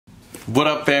What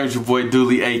up, fam? It's your boy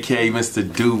Dooley, aka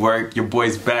Mr. Do Work. Your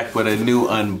boy's back with a new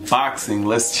unboxing.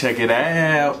 Let's check it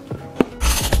out.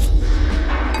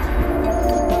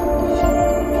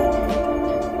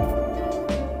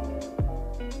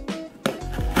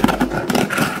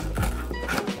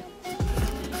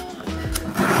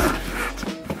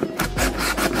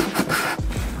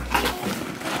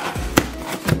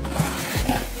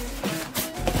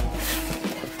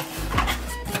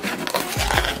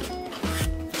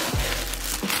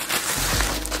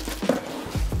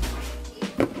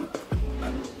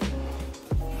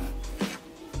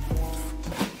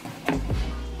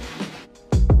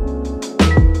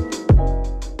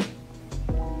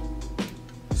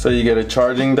 So you get a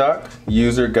charging dock,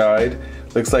 user guide,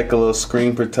 looks like a little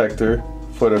screen protector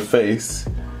for the face,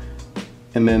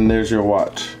 and then there's your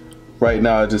watch. Right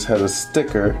now it just has a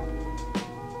sticker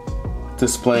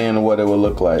displaying what it would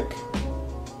look like.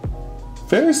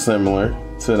 Very similar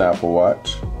to an Apple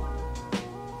Watch.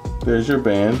 There's your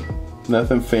band,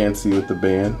 nothing fancy with the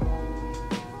band.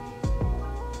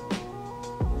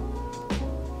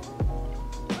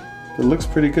 It looks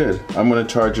pretty good. I'm gonna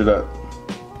charge it up.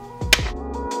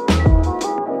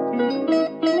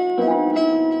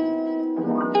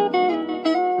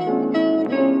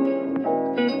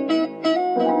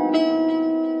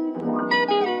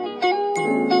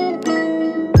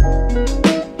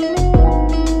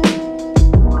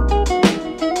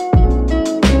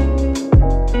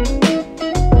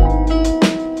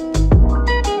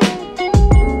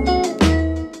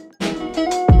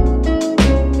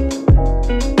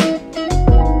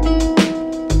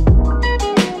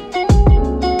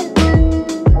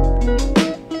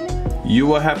 You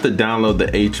will have to download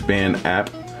the H-Band app,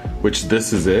 which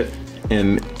this is it,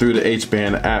 and through the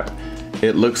H-Band app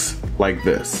it looks like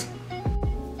this.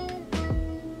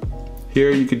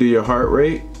 Here you can do your heart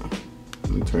rate.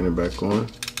 Let me turn it back on.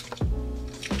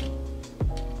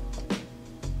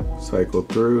 Cycle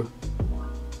through.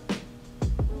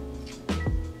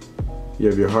 You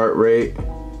have your heart rate,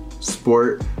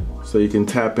 sport, so you can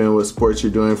tap in what sports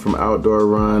you're doing, from outdoor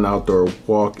run, outdoor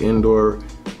walk, indoor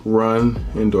run,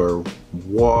 indoor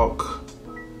walk,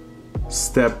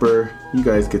 stepper. You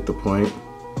guys get the point.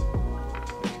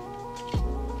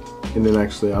 And then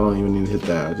actually I don't even need to hit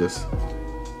that, I just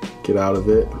get out of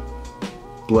it.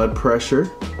 Blood pressure,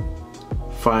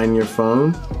 find your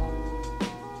phone,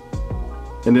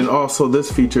 and then also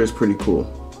this feature is pretty cool.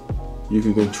 You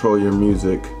can control your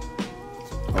music.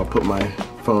 I'll put my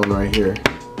phone right here.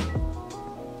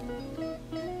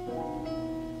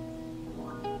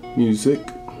 Music.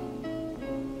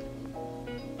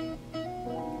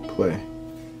 Play.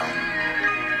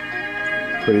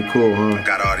 Pretty cool, huh? I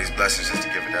got all these blessings just to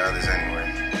give it to others anyway.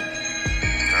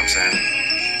 You know what I'm saying?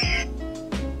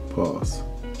 Pause.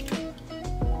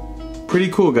 Pretty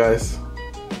cool, guys.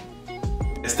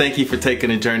 Thank you for taking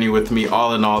a journey with me.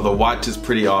 All in all, the watch is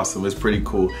pretty awesome. It's pretty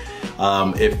cool.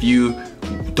 If you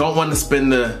don't want to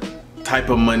spend the type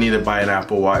of money to buy an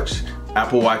Apple Watch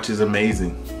is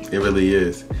amazing. It really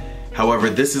is. However,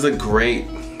 this is a great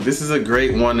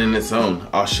one in its own.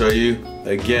 I'll show you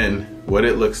again what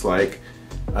it looks like.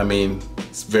 I mean,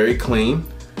 it's very clean.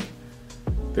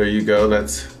 There you go,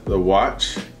 that's the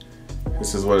watch.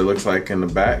 This is what it looks like in the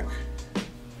back.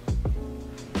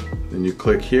 Then you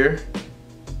click here,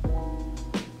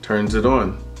 turns it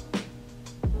on.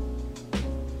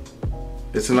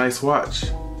 It's a nice watch.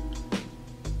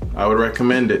 I would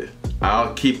recommend it.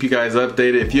 I'll keep you guys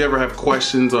updated. If you ever have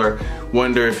questions or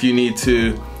wonder if you need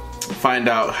to find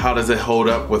out how does it hold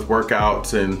up with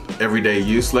workouts and everyday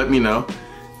use, let me know.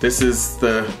 This is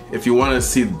the, if you want to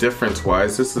see the difference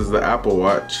wise, this is the Apple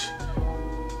Watch,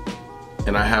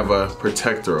 and I have a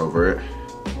protector over it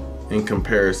in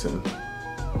comparison.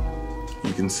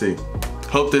 You can see.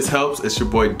 Hope this helps. It's your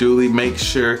boy Dooley. Make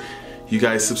sure you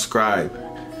guys subscribe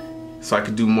so I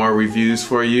can do more reviews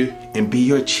for you and be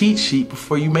your cheat sheet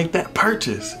before you make that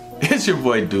purchase. It's your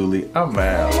boy Dooley. I'm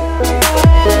out.